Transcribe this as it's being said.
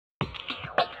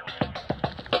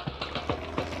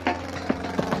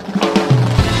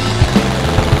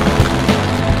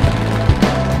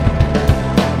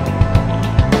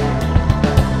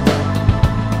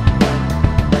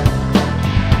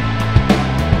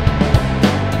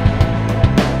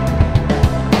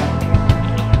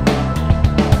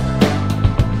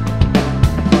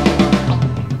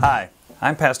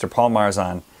I'm Pastor Paul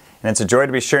Marzahn, and it's a joy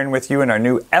to be sharing with you in our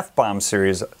new F-Bomb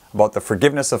series about the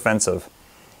forgiveness offensive.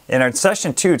 In our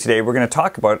session 2 today, we're going to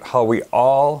talk about how we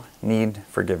all need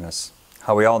forgiveness.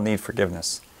 How we all need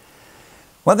forgiveness.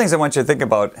 One of the things I want you to think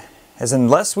about is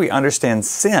unless we understand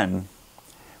sin,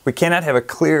 we cannot have a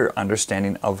clear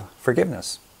understanding of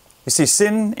forgiveness. You see,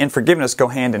 sin and forgiveness go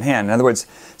hand in hand. In other words,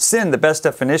 sin, the best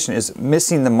definition, is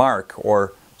missing the mark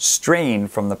or straying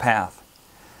from the path.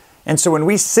 And so when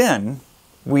we sin,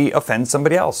 we offend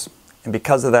somebody else. And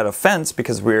because of that offense,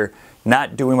 because we're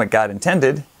not doing what God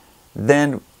intended,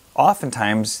 then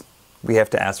oftentimes we have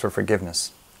to ask for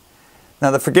forgiveness.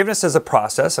 Now, the forgiveness is a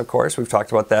process, of course. We've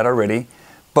talked about that already.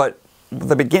 But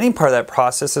the beginning part of that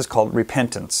process is called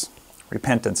repentance.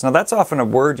 Repentance. Now, that's often a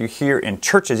word you hear in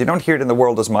churches. You don't hear it in the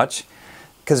world as much,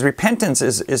 because repentance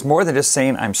is more than just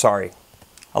saying, I'm sorry.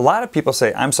 A lot of people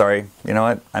say, I'm sorry, you know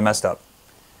what, I messed up.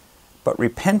 But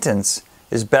repentance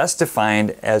is best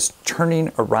defined as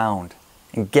turning around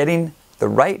and getting the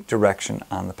right direction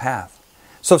on the path.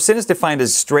 So if sin is defined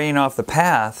as straying off the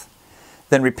path,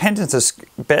 then repentance is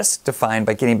best defined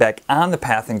by getting back on the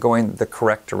path and going the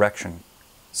correct direction.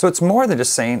 So it's more than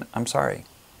just saying, I'm sorry.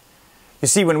 You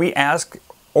see, when we ask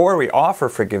or we offer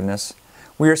forgiveness,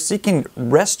 we are seeking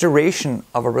restoration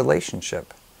of a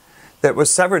relationship that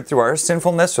was severed through our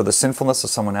sinfulness or the sinfulness of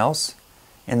someone else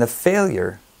and the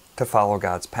failure to follow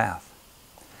God's path.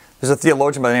 There's a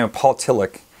theologian by the name of Paul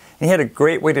Tillich, and he had a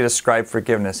great way to describe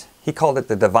forgiveness. He called it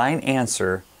the divine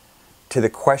answer to the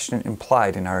question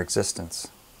implied in our existence.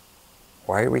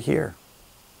 Why are we here?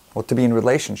 Well, to be in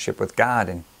relationship with God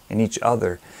and each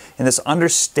other. And this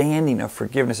understanding of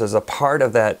forgiveness is a part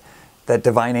of that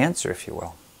divine answer, if you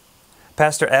will.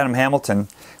 Pastor Adam Hamilton,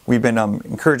 we've been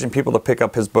encouraging people to pick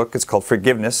up his book. It's called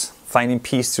Forgiveness, Finding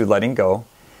Peace Through Letting Go.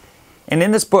 And in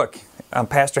this book,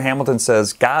 Pastor Hamilton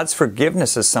says, God's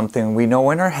forgiveness is something we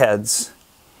know in our heads,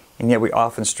 and yet we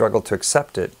often struggle to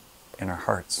accept it in our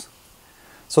hearts.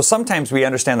 So sometimes we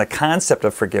understand the concept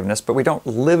of forgiveness, but we don't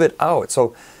live it out.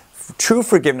 So true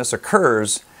forgiveness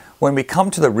occurs when we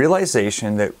come to the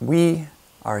realization that we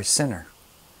are a sinner,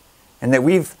 and that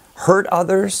we've hurt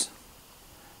others,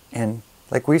 and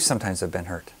like we sometimes have been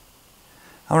hurt.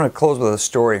 I want to close with a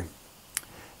story.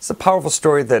 It's a powerful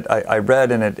story that I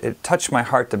read, and it touched my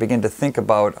heart to begin to think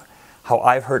about how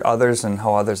I've hurt others and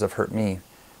how others have hurt me.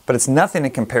 But it's nothing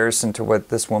in comparison to what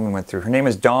this woman went through. Her name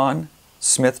is Dawn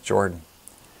Smith Jordan.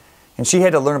 And she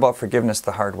had to learn about forgiveness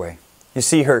the hard way. You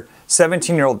see, her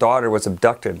 17-year-old daughter was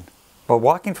abducted while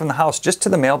walking from the house just to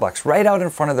the mailbox, right out in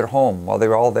front of their home while they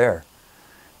were all there.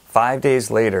 5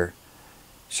 days later,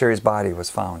 Sherry's body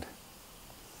was found.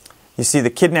 You see,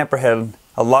 the kidnapper had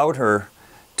allowed her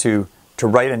to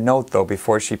write a note, though,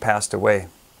 before she passed away.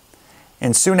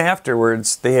 And soon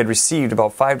afterwards, they had received,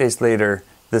 about 5 days later,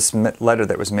 this letter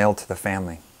that was mailed to the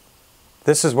family.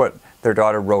 This is what their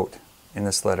daughter wrote in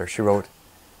this letter. She wrote,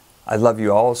 I love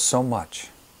you all so much.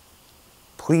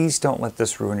 Please don't let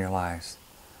this ruin your lives.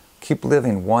 Keep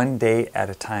living one day at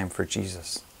a time for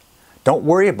Jesus. Don't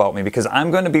worry about me, because I'm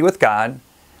going to be with God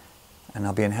and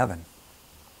I'll be in heaven.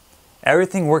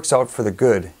 Everything works out for the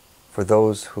good for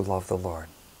those who love the Lord.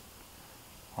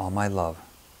 All my love,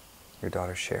 your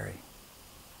daughter Sherry.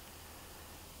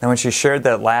 Now when she shared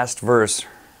that last verse,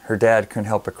 her dad couldn't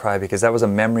help but cry, because that was a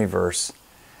memory verse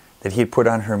that he had put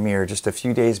on her mirror just a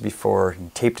few days before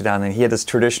and taped it on. And he had this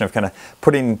tradition of kind of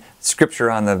putting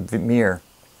scripture on the mirror.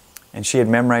 And she had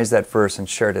memorized that verse and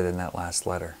shared it in that last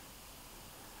letter.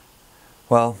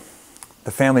 Well,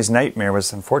 the family's nightmare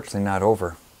was unfortunately not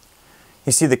over.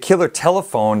 You see, the killer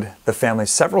telephoned the family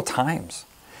several times,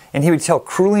 and he would tell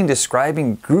cruelly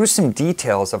describing gruesome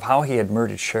details of how he had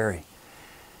murdered Sherry.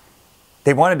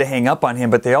 They wanted to hang up on him,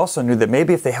 but they also knew that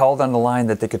maybe if they held on the line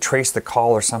that they could trace the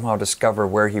call or somehow discover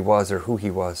where he was or who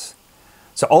he was.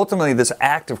 So ultimately, this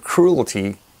act of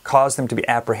cruelty caused them to be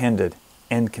apprehended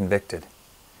and convicted.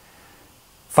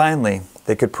 Finally,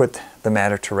 they could put the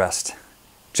matter to rest.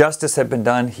 Justice had been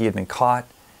done, he had been caught,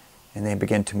 and they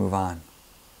began to move on.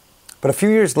 But a few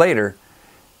years later,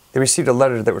 they received a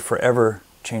letter that would forever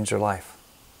change their life.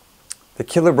 The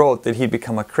killer wrote that he'd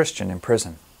become a Christian in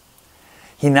prison.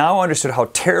 He now understood how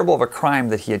terrible of a crime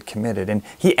that he had committed, and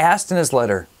he asked in his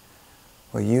letter,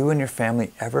 will you and your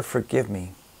family ever forgive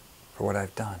me for what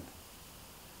I've done?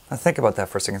 Now think about that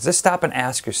for a second. Just stop and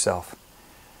ask yourself,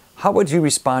 how would you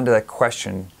respond to that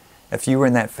question if you were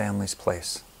in that family's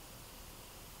place?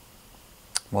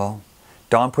 Well,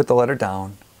 Dawn put the letter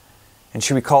down, and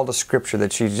she recalled a scripture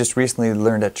that she just recently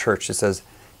learned at church. It says,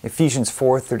 Ephesians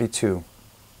 4:32,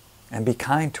 and be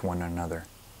kind to one another,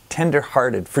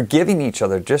 tender-hearted, forgiving each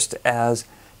other just as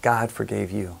God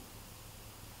forgave you.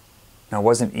 Now, it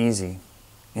wasn't easy,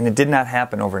 and it did not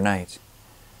happen overnight.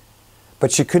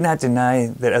 But she could not deny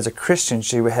that as a Christian,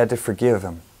 she had to forgive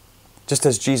him, just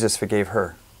as Jesus forgave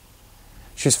her.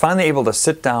 She was finally able to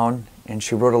sit down, and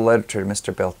she wrote a letter to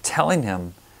Mr. Bell telling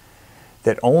him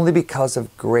that only because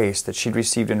of grace that she'd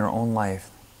received in her own life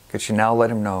could she now let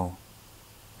him know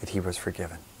that he was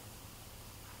forgiven.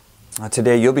 Now,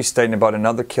 today you'll be studying about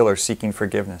another killer seeking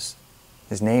forgiveness.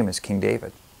 His name is King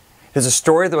David. It is a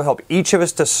story that will help each of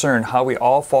us discern how we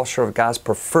all fall short of God's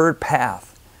preferred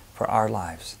path for our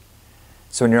lives.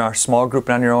 So in our small group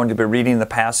and on your own, you'll be reading the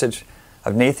passage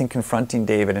of Nathan confronting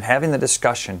David and having the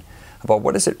discussion about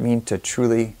what does it mean to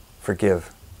truly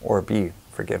forgive or be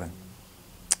forgiven.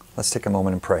 Let's take a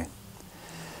moment and pray.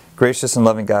 Gracious and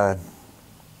loving God,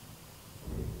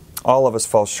 all of us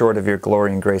fall short of your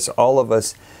glory and grace. All of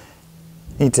us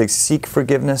need to seek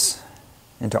forgiveness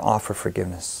and to offer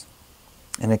forgiveness.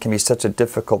 And it can be such a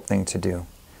difficult thing to do.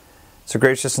 So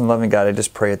gracious and loving God, I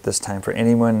just pray at this time for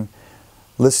anyone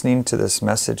listening to this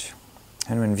message,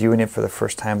 anyone viewing it for the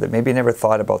first time that maybe never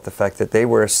thought about the fact that they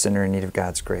were a sinner in need of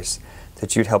God's grace,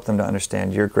 that you'd help them to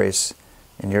understand your grace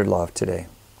and your love today.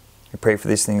 We pray for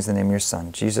these things in the name of your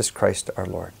Son, Jesus Christ our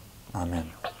Lord.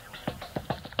 Amen.